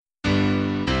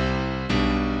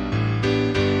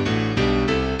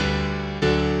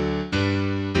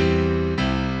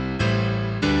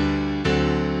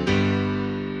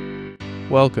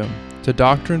Welcome to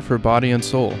Doctrine for Body and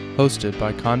Soul, hosted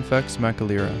by Convex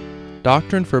Macalira.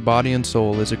 Doctrine for Body and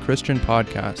Soul is a Christian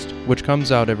podcast which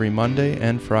comes out every Monday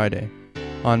and Friday.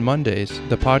 On Mondays,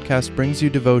 the podcast brings you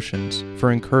devotions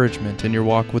for encouragement in your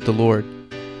walk with the Lord.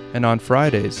 And on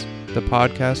Fridays, the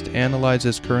podcast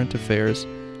analyzes current affairs,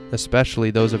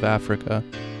 especially those of Africa,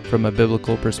 from a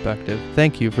biblical perspective.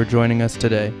 Thank you for joining us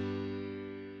today.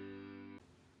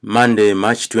 Monday,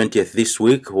 March 20th this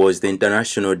week was the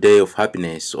International Day of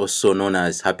Happiness, also known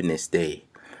as Happiness Day.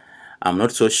 I'm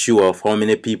not so sure of how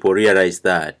many people realize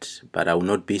that, but I will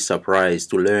not be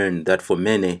surprised to learn that for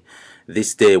many,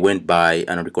 this day went by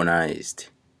unrecognized.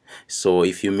 So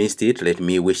if you missed it, let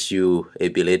me wish you a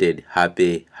belated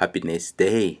Happiness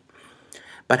Day.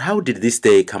 But how did this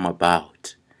day come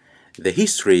about? The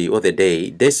history of the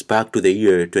day dates back to the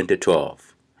year 2012.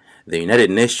 The United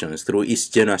Nations, through its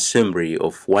General Assembly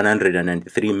of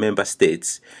 193 member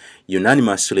states,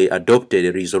 unanimously adopted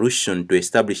a resolution to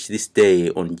establish this day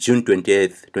on June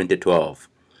 28, 2012.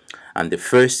 And the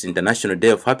first International Day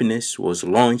of Happiness was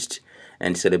launched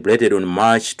and celebrated on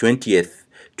March 20th,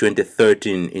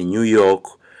 2013 in New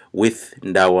York with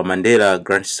Ndawa Mandela,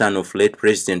 grandson of late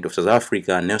President of South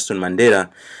Africa, Nelson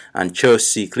Mandela, and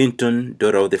Chelsea Clinton,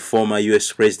 daughter of the former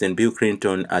U.S. President Bill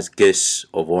Clinton, as guests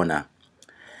of honor.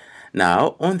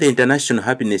 Now, on the International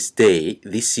Happiness Day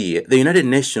this year, the United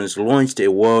Nations launched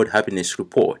a World Happiness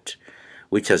Report,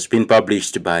 which has been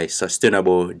published by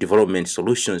Sustainable Development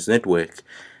Solutions Network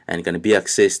and can be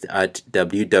accessed at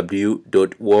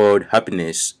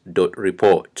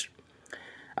www.worldhappiness.report.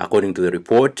 According to the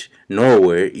report,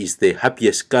 Norway is the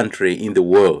happiest country in the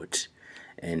world,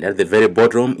 and at the very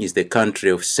bottom is the country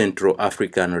of Central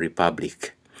African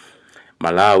Republic.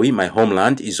 Malawi, my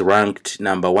homeland, is ranked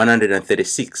number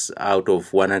 136 out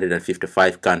of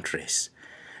 155 countries.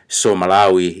 So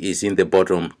Malawi is in the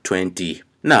bottom 20.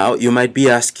 Now, you might be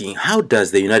asking, how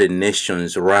does the United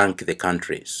Nations rank the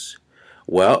countries?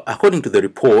 Well, according to the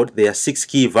report, there are 6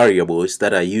 key variables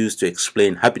that are used to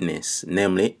explain happiness,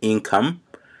 namely income,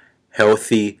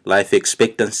 healthy life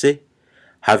expectancy,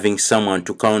 having someone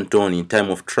to count on in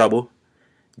time of trouble,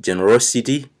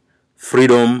 generosity,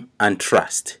 freedom, and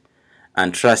trust.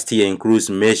 And trust here includes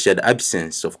measured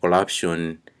absence of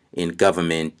corruption in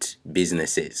government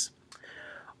businesses.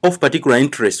 Of particular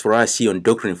interest for us here on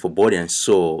Doctrine for Body and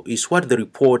Soul is what the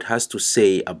report has to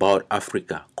say about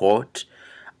Africa. Quote,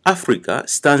 Africa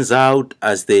stands out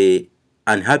as the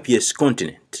unhappiest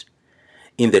continent.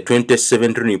 In the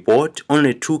 2017 report,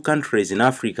 only 2 countries in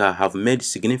Africa have made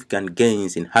significant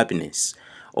gains in happiness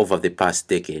over the past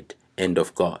decade. End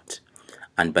of quote.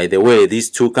 And by the way, these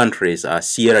 2 countries are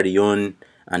Sierra Leone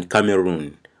and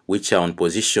Cameroon, which are on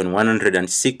position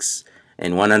 106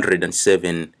 and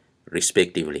 107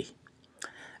 respectively.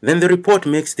 Then the report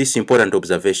makes this important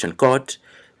observation, quote,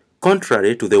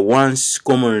 contrary to the once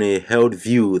commonly held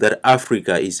view that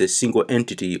Africa is a single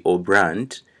entity or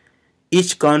brand,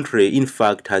 each country in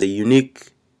fact has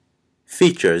unique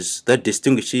features that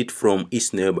distinguish it from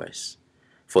its neighbors.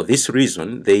 For this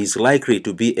reason, there is likely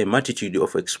to be a multitude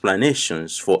of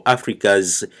explanations for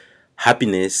Africa's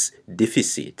happiness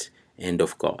deficit. End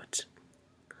of quote.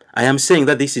 I am saying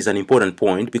that this is an important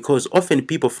point because often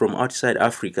people from outside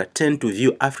Africa tend to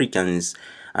view Africans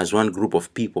as one group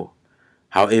of people.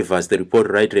 However, as the report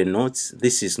rightly notes,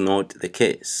 this is not the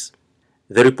case.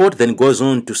 The report then goes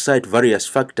on to cite various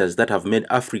factors that have made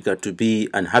Africa to be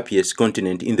the unhappiest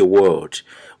continent in the world,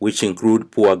 which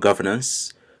include poor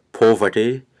governance,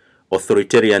 poverty,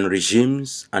 authoritarian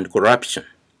regimes, and corruption.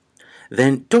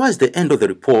 Then, towards the end of the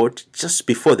report, just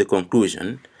before the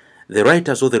conclusion, the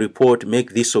writers of the report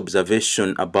make this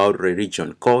observation about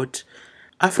religion, quote,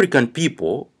 African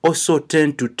people also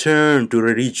tend to turn to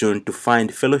religion to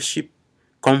find fellowship,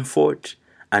 comfort,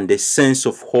 and a sense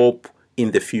of hope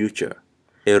in the future.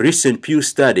 A recent Pew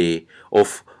study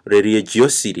of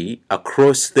religiosity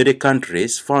across 30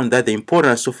 countries found that the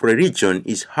importance of religion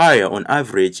is higher on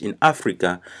average in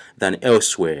Africa than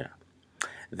elsewhere.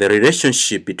 The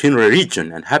relationship between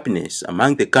religion and happiness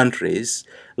among the countries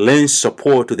lends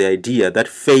support to the idea that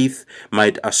faith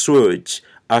might assuage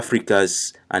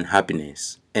Africa's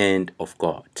unhappiness. End of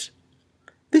quote.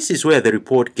 This is where the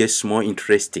report gets more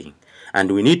interesting.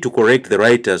 And we need to correct the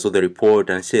writers of the report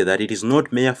and say that it is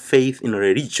not mere faith in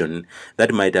religion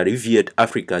that might alleviate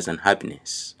Africa's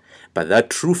unhappiness, but that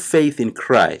true faith in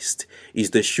Christ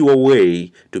is the sure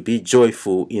way to be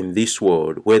joyful in this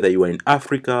world, whether you are in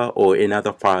Africa or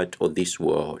another part of this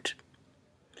world.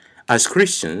 As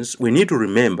Christians, we need to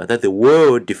remember that the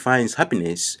world defines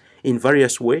happiness in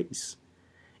various ways.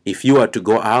 If you are to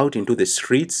go out into the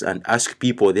streets and ask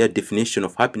people their definition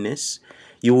of happiness,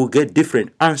 you will get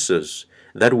different answers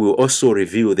that will also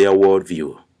reveal their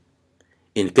worldview.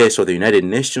 In case of the United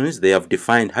Nations, they have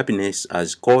defined happiness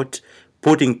as, quote,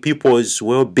 putting people's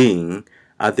well-being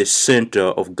at the center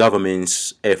of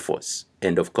government's efforts,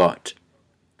 end of quote.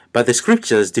 But the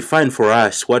scriptures define for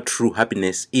us what true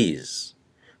happiness is.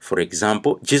 For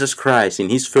example, Jesus Christ in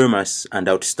his famous and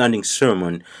outstanding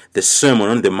sermon, the Sermon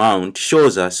on the Mount,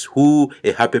 shows us who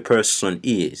a happy person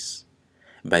is.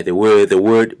 By the way, the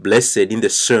word blessed in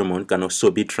the sermon can also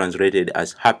be translated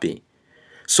as happy.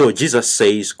 So Jesus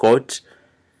says, quote,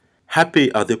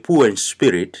 happy are the poor in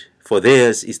spirit, for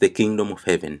theirs is the kingdom of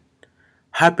heaven.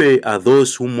 Happy are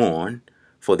those who mourn,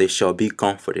 for they shall be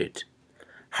comforted.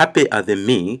 Happy are the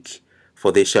meek,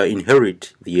 for they shall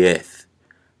inherit the earth.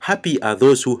 Happy are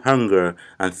those who hunger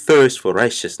and thirst for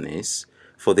righteousness,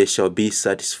 for they shall be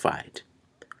satisfied.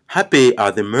 Happy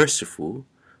are the merciful,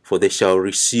 for they shall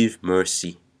receive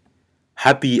mercy.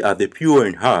 Happy are the pure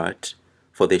in heart,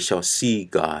 for they shall see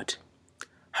God.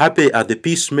 Happy are the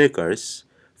peacemakers,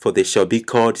 for they shall be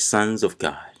called sons of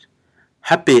God.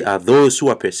 Happy are those who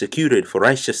are persecuted for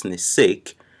righteousness'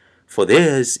 sake, for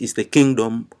theirs is the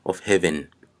kingdom of heaven.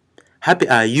 Happy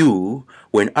are you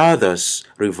when others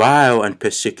revile and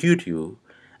persecute you,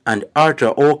 and utter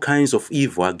all kinds of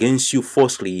evil against you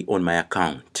falsely on my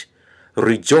account.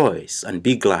 Rejoice and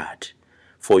be glad,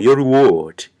 for your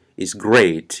reward is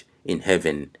great in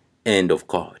heaven. End of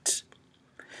quote.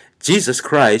 Jesus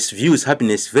Christ views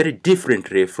happiness very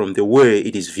differently from the way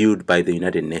it is viewed by the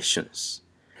United Nations.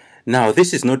 Now,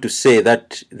 this is not to say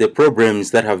that the problems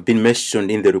that have been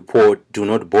mentioned in the report do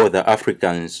not bother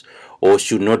Africans or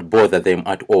should not bother them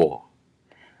at all.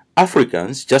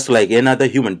 Africans, just like any other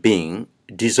human being,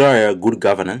 desire good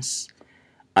governance,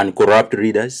 uncorrupt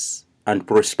leaders, and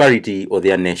prosperity of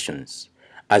their nations.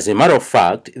 As a matter of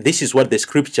fact, this is what the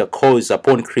scripture calls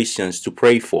upon Christians to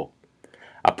pray for.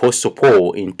 Apostle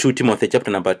Paul in 2 Timothy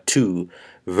chapter number 2,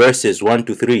 verses 1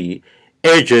 to 3,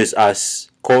 urges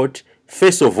us, quote,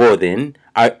 first of all then,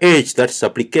 I urge that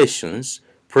supplications,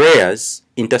 prayers,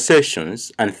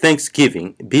 intercessions, and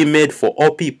thanksgiving be made for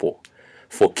all people,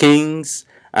 for kings,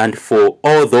 and for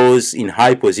all those in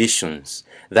high positions,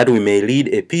 that we may lead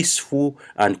a peaceful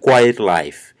and quiet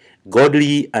life,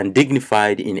 godly and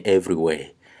dignified in every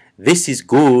way. This is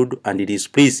good and it is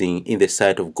pleasing in the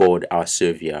sight of God our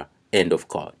Savior. End of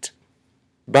quote.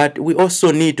 But we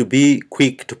also need to be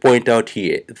quick to point out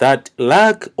here that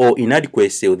lack or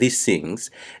inadequacy of these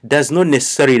things does not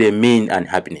necessarily mean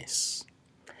unhappiness.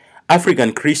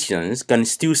 African Christians can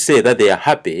still say that they are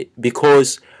happy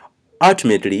because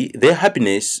ultimately their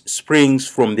happiness springs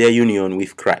from their union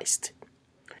with Christ.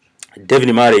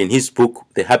 David Murray in his book,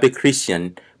 The Happy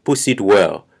Christian, puts it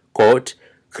well, quote,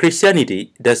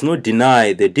 Christianity does not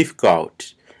deny the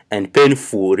difficult and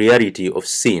painful reality of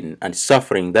sin and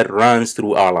suffering that runs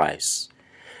through our lives.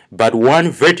 But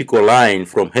one vertical line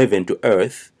from heaven to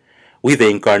earth, with the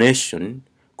incarnation,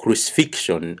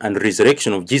 crucifixion, and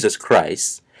resurrection of Jesus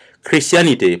Christ,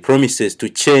 Christianity promises to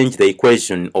change the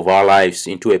equation of our lives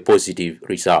into a positive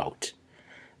result.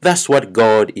 That's what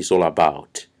God is all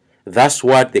about. That's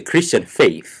what the Christian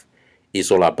faith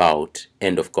is all about.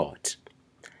 End of quote.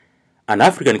 An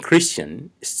African Christian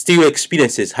still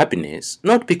experiences happiness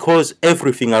not because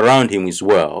everything around him is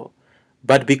well,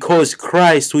 but because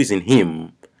Christ who is in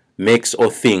him makes all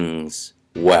things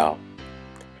well.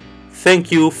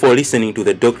 Thank you for listening to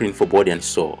the Doctrine for Body and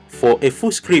Soul. For a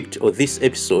full script of this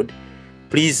episode,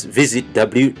 please visit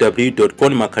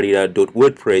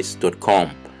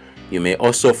www.conmakalira.wordpress.com. You may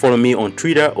also follow me on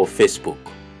Twitter or Facebook.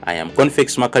 I am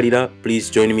Confex Makalira. Please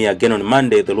join me again on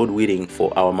Monday, the Lord willing,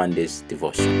 for our Monday's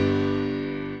devotion.